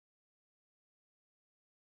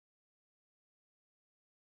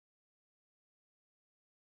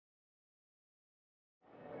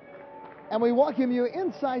And we welcome you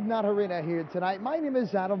inside Knott Arena here tonight. My name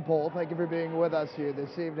is Adam Pohl. Thank you for being with us here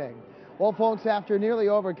this evening. Well, folks, after nearly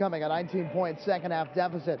overcoming a 19-point second-half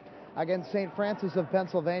deficit against St. Francis of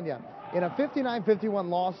Pennsylvania in a 59-51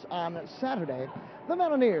 loss on Saturday, the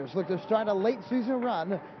Mountaineers look to start a late-season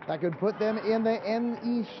run that could put them in the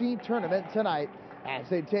NEC tournament tonight as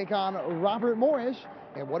they take on Robert Morris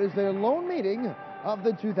in what is their lone meeting of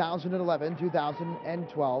the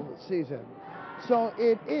 2011-2012 season. So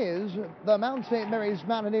it is the Mount St. Mary's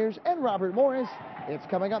Mountaineers and Robert Morris. It's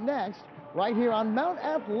coming up next right here on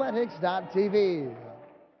MountAthletics.tv.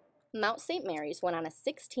 Mount St. Mary's went on a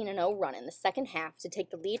 16-0 run in the second half to take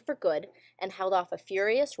the lead for good and held off a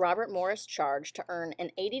furious Robert Morris charge to earn an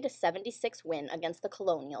 80-76 win against the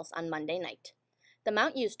Colonials on Monday night. The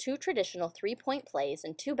Mount used 2 traditional 3-point plays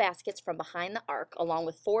and 2 baskets from behind the arc, along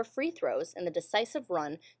with 4 free throws in the decisive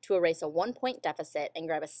run to erase a 1-point deficit and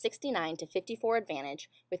grab a 69-54 advantage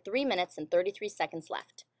with 3 minutes and 33 seconds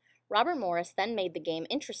left. Robert Morris then made the game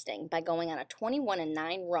interesting by going on a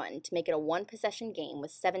 21-9 run to make it a 1-possession game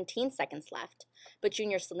with 17 seconds left, but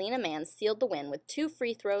junior Selena Mann sealed the win with 2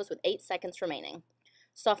 free throws with 8 seconds remaining.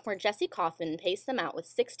 Sophomore Jessie Kaufman paced them out with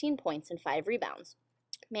 16 points and 5 rebounds.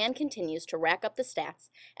 Mann continues to rack up the stats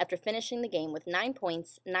after finishing the game with 9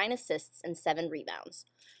 points, 9 assists, and 7 rebounds.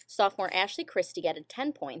 Sophomore Ashley Christie added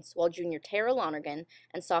 10 points, while junior Tara Lonergan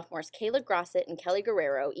and sophomores Kayla Grossett and Kelly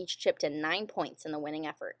Guerrero each chipped in 9 points in the winning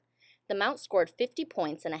effort. The Mount scored 50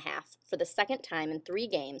 points and a half for the second time in 3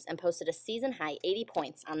 games and posted a season-high 80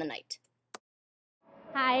 points on the night.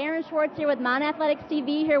 Hi, Erin Schwartz here with Mount Athletics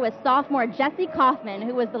TV here with sophomore Jessie Kaufman,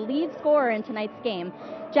 who was the lead scorer in tonight's game.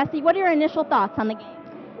 Jessie, what are your initial thoughts on the game?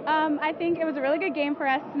 I think it was a really good game for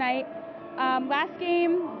us tonight. Last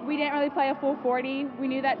game, we didn't really play a full 40. We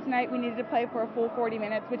knew that tonight we needed to play for a full 40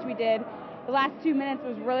 minutes, which we did. The last 2 minutes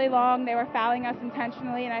was really long. They were fouling us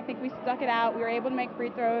intentionally, and I think we stuck it out. We were able to make free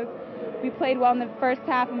throws. We played well in the first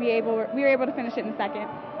half, and we were able to finish it in the second.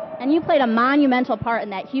 And you played a monumental part in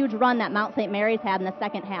that huge run that Mount St. Mary's had in the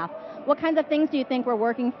second half. What kinds of things do you think were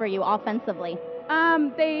working for you offensively?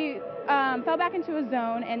 They fell back into a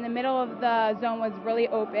zone, and the middle of the zone was really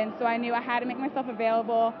open, so I knew I had to make myself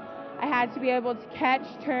available. I had to be able to catch,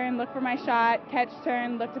 turn, look for my shot, catch,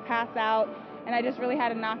 turn, look to pass out, and I just really had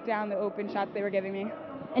to knock down the open shots they were giving me.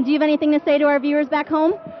 And do you have anything to say to our viewers back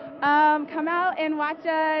home? Come out and watch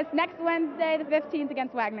us next Wednesday, the 15th,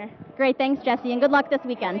 against Wagner. Great, thanks, Jessie, and good luck this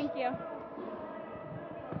weekend. Thank you.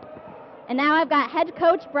 And now I've got head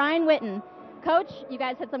coach Brian Witten. Coach, you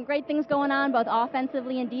guys had some great things going on, both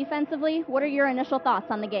offensively and defensively. What are your initial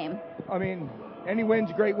thoughts on the game? I mean, any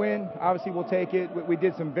win's a great win. Obviously, we'll take it. We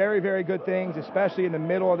did some very, very good things, especially in the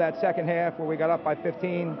middle of that second half where we got up by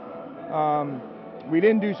 15. We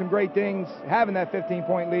didn't do some great things having that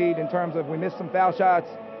 15-point lead in terms of we missed some foul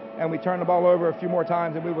shots and we turned the ball over a few more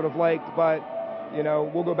times than we would have liked. But, you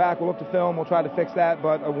know, we'll go back, we'll look to film, we'll try to fix that.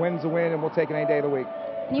 But a win's a win, and we'll take it any day of the week.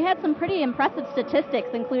 And you had some pretty impressive statistics,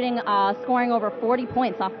 including scoring over 40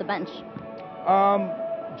 points off the bench.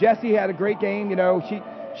 Jessie had a great game. You know,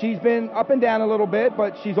 she's been up and down a little bit,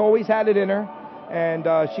 but she's always had it in her. And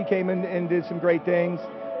she came in and did some great things.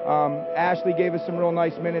 Ashley gave us some real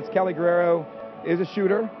nice minutes. Kelly Guerrero is a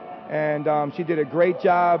shooter, and she did a great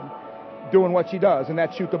job doing what she does, and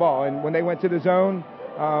that's shoot the ball. And when they went to the zone,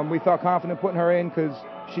 we felt confident putting her in because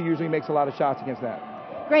she usually makes a lot of shots against that.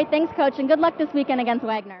 Great, thanks, Coach, and good luck this weekend against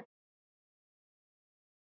Wagner.